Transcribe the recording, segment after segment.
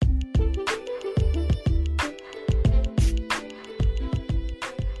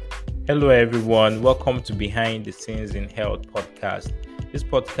Hello, everyone. Welcome to Behind the Scenes in Health podcast. This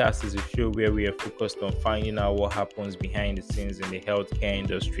podcast is a show where we are focused on finding out what happens behind the scenes in the healthcare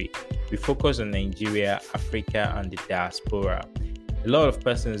industry. We focus on Nigeria, Africa, and the diaspora. A lot of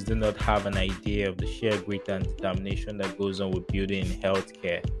persons do not have an idea of the sheer grit and determination that goes on with building in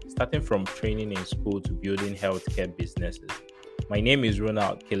healthcare, starting from training in school to building healthcare businesses. My name is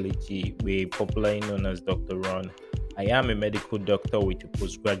Ronald Kelechi, we popularly known as Dr. Ron. I am a medical doctor with a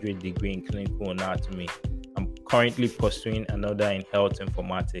postgraduate degree in clinical anatomy. I'm currently pursuing another in health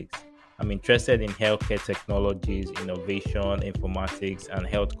informatics. I'm interested in healthcare technologies, innovation, informatics, and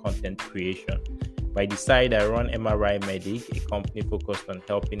health content creation. By the side, I run MRI Medic, a company focused on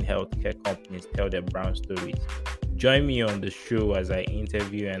helping healthcare companies tell their brand stories. Join me on the show as I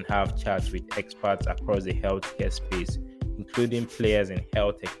interview and have chats with experts across the healthcare space, including players in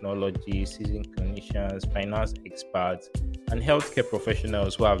health technology, seasoned clinicians, finance experts, and healthcare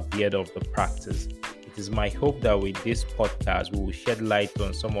professionals who have veered off the practice. It is my hope that with this podcast, we will shed light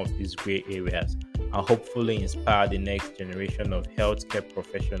on some of these gray areas and hopefully inspire the next generation of healthcare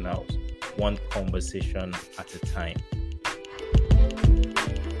professionals, one conversation at a time.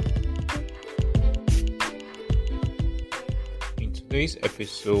 In today's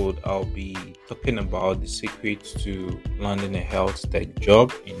episode, I'll be talking about the secrets to landing a health tech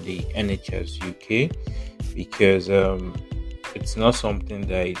job in the NHS UK because it's not something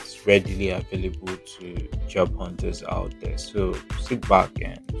that is readily available to job hunters out there. So sit back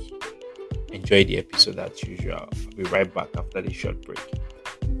and enjoy the episode as usual. I'll be right back after the short break.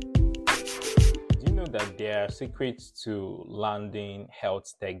 Do you know that there are secrets to landing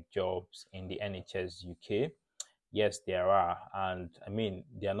health tech jobs in the NHS UK? Yes, there are. And I mean,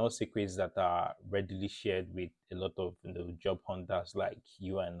 there are no secrets that are readily shared with a lot of job hunters like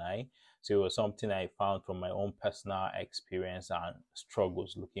you and I. So it was something I found from my own personal experience and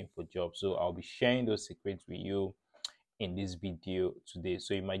struggles looking for jobs. So I'll be sharing those secrets with you in this video today.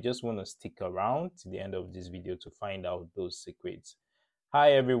 So you might just want to stick around to the end of this video to find out those secrets.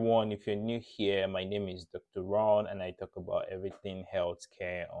 Hi everyone, if you're new here, my name is Dr. Ron and I talk about everything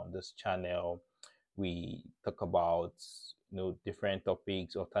healthcare on this channel. We talk about different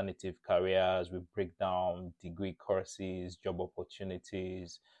topics, alternative careers, we break down degree courses, job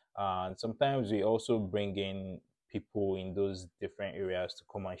opportunities, and sometimes we also bring in people in those different areas to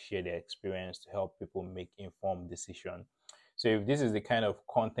come and share their experience to help people make informed decisions. So if this is the kind of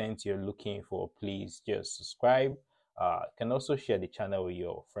content you're looking for, please just subscribe. Can also share the channel with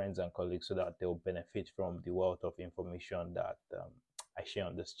your friends and colleagues so that they'll benefit from the wealth of information that I share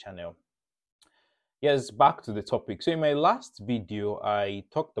on this channel. Yes, back to the topic. So in my last video, I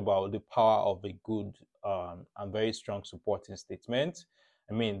talked about the power of a good and very strong supporting statement.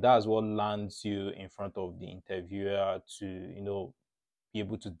 I mean, that's what lands you in front of the interviewer to, be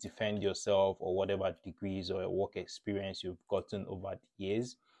able to defend yourself or whatever degrees or work experience you've gotten over the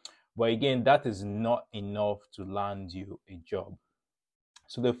years. But again, that is not enough to land you a job.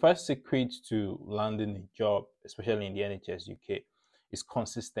 So the first secret to landing a job, especially in the NHS UK, is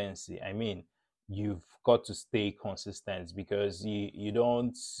consistency. I mean, you've got to stay consistent because you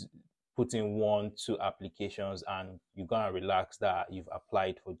don't put in 1-2 applications and you're gonna relax that you've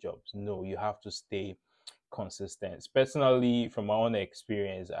applied for jobs. No, you have to stay consistent. Personally, from my own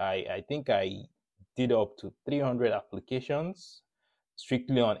experience, I think I did up to 300 applications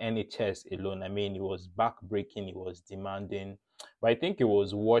strictly on NHS alone. I mean, it was backbreaking, it was demanding, but I think it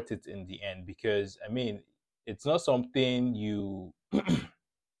was worth it in the end because I mean, it's not something you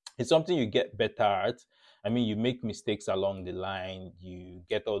it's something you get better at. I mean, you make mistakes along the line, you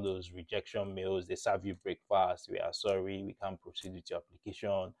get all those rejection mails, they serve you breakfast, we are sorry, we can't proceed with your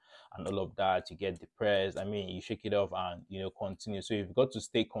application, and all of that. You get depressed. I mean, you shake it off and continue. So you've got to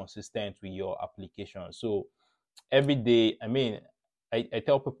stay consistent with your application. So every day, I mean, I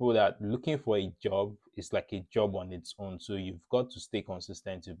tell people that looking for a job is like a job on its own. So you've got to stay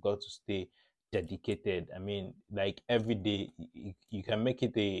consistent, you've got to stay dedicated. I mean, like every day, you can make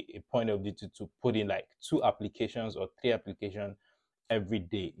it a point of duty to put in like 2 applications or 3 applications every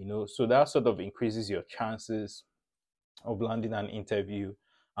day, so that sort of increases your chances of landing an interview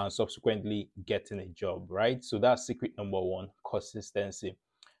and subsequently getting a job, right? So that's secret number 1, consistency.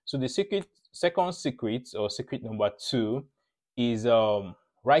 So the second secret or secret number 2 is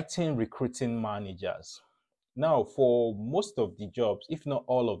writing recruiting managers. Now, for most of the jobs, if not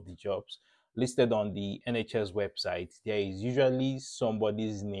all of the jobs listed on the NHS website, there is usually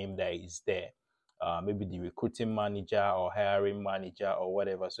somebody's name that is there. Maybe the recruiting manager or hiring manager or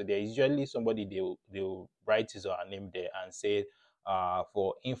whatever. So there is usually somebody they'll write his or her name there and say,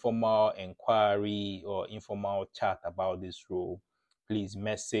 for informal inquiry or informal chat about this role, please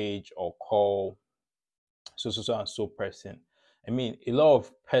message or call so and so person. I mean, a lot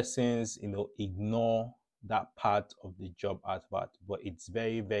of persons, ignore that part of the job advert, but it's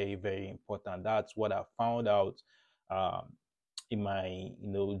very, very, very important. That's what I found out um, in my,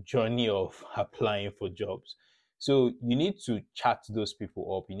 journey of applying for jobs. So you need to chat those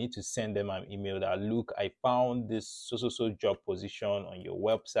people up. You need to send them an email that, look, I found this so job position on your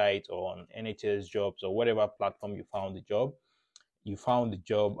website or on NHS jobs or whatever platform you found the job. You found the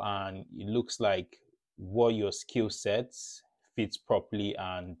job and it looks like what your skill sets fits properly,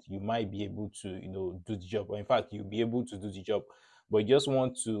 and you might be able to do the job, or in fact you'll be able to do the job, but you just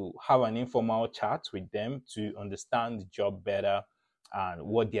want to have an informal chat with them to understand the job better and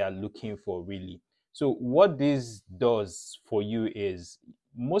what they are looking for really. So what this does for you is,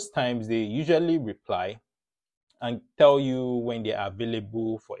 most times they usually reply and tell you when they are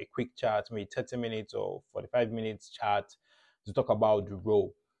available for a quick chat, maybe 30 minutes or 45 minutes chat to talk about the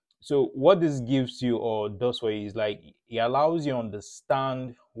role. So what this gives you or does for you is, like, it allows you to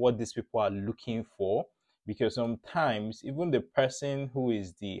understand what these people are looking for, because sometimes even the person who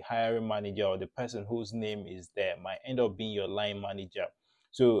is the hiring manager or the person whose name is there might end up being your line manager.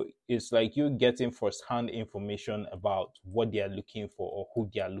 So it's like you getting first-hand information about what they are looking for or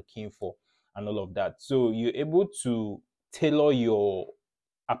who they are looking for and all of that. So you're able to tailor your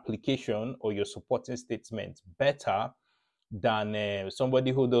application or your supporting statement better than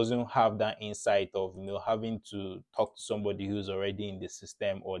somebody who doesn't have that insight of having to talk to somebody who's already in the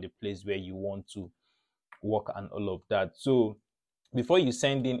system or the place where you want to work and all of that. So before you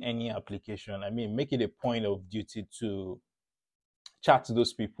send in any application, I mean, make it a point of duty to chat to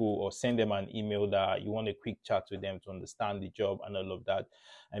those people or send them an email that you want a quick chat with them to understand the job and all of that.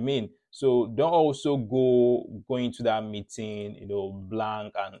 I mean, so don't also go into that meeting,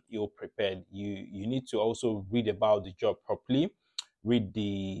 blank and ill prepared. You need to also read about the job properly, read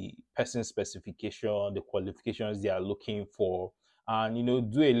the person specification, the qualifications they are looking for, and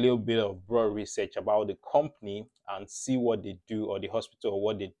do a little bit of broad research about the company and see what they do, or the hospital, or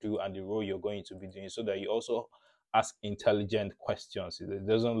what they do, and the role you're going to be doing, so that you also ask intelligent questions. It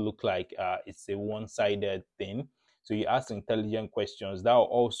doesn't look like it's a one-sided thing. So you ask intelligent questions that will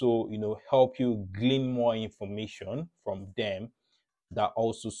also, help you glean more information from them that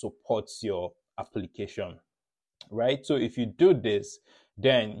also supports your application, right? So if you do this,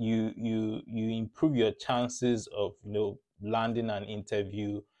 then you improve your chances of landing an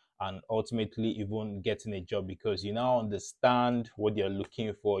interview and ultimately even getting a job, because you now understand what you're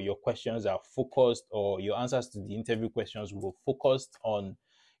looking for. Your questions are focused, or your answers to the interview questions will focused on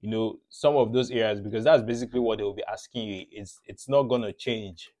some of those areas, because that's basically what they will be asking you. It's not going to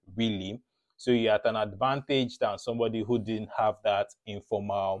change really. So you're at an advantage than somebody who didn't have that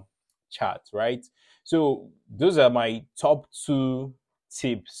informal chat, right? So those are my top two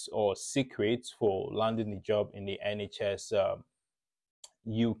tips or secrets for landing a job in the NHS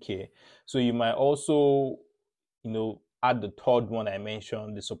UK. So you might also, add the third one I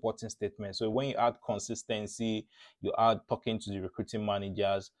mentioned, the supporting statement. So when you add consistency, you add talking to the recruiting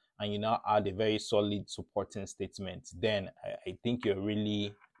managers, and you now add a very solid supporting statement, then I think you're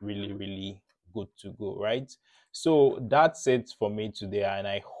really, really, really good to go, right? So that's it for me today, and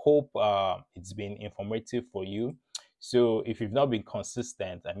I hope it's been informative for you. So if you've not been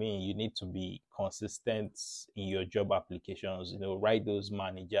consistent, I mean, you need to be consistent in your job applications. Write those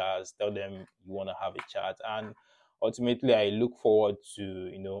managers, tell them you want to have a chat, and ultimately, I look forward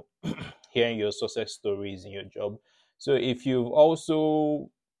to hearing your success stories in your job. So if you've also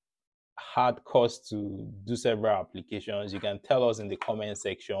had cause to do several applications, you can tell us in the comment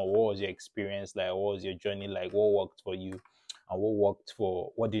section what was your experience like, what was your journey like, what worked for you, and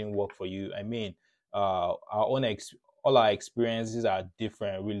what didn't work for you. I mean, all our experiences are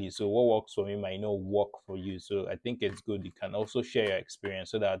different really. So what works for me might not work for you. So I think it's good you can also share your experience,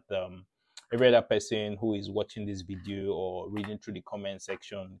 so that every other person who is watching this video or reading through the comment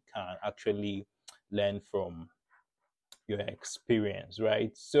section can actually learn from your experience,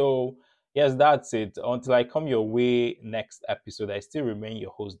 right? So, yes, that's it. Until I come your way next episode, I still remain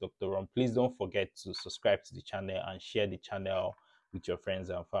your host, Dr. Ron. Please don't forget to subscribe to the channel and share the channel with your friends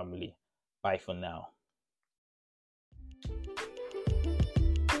and family. Bye for now.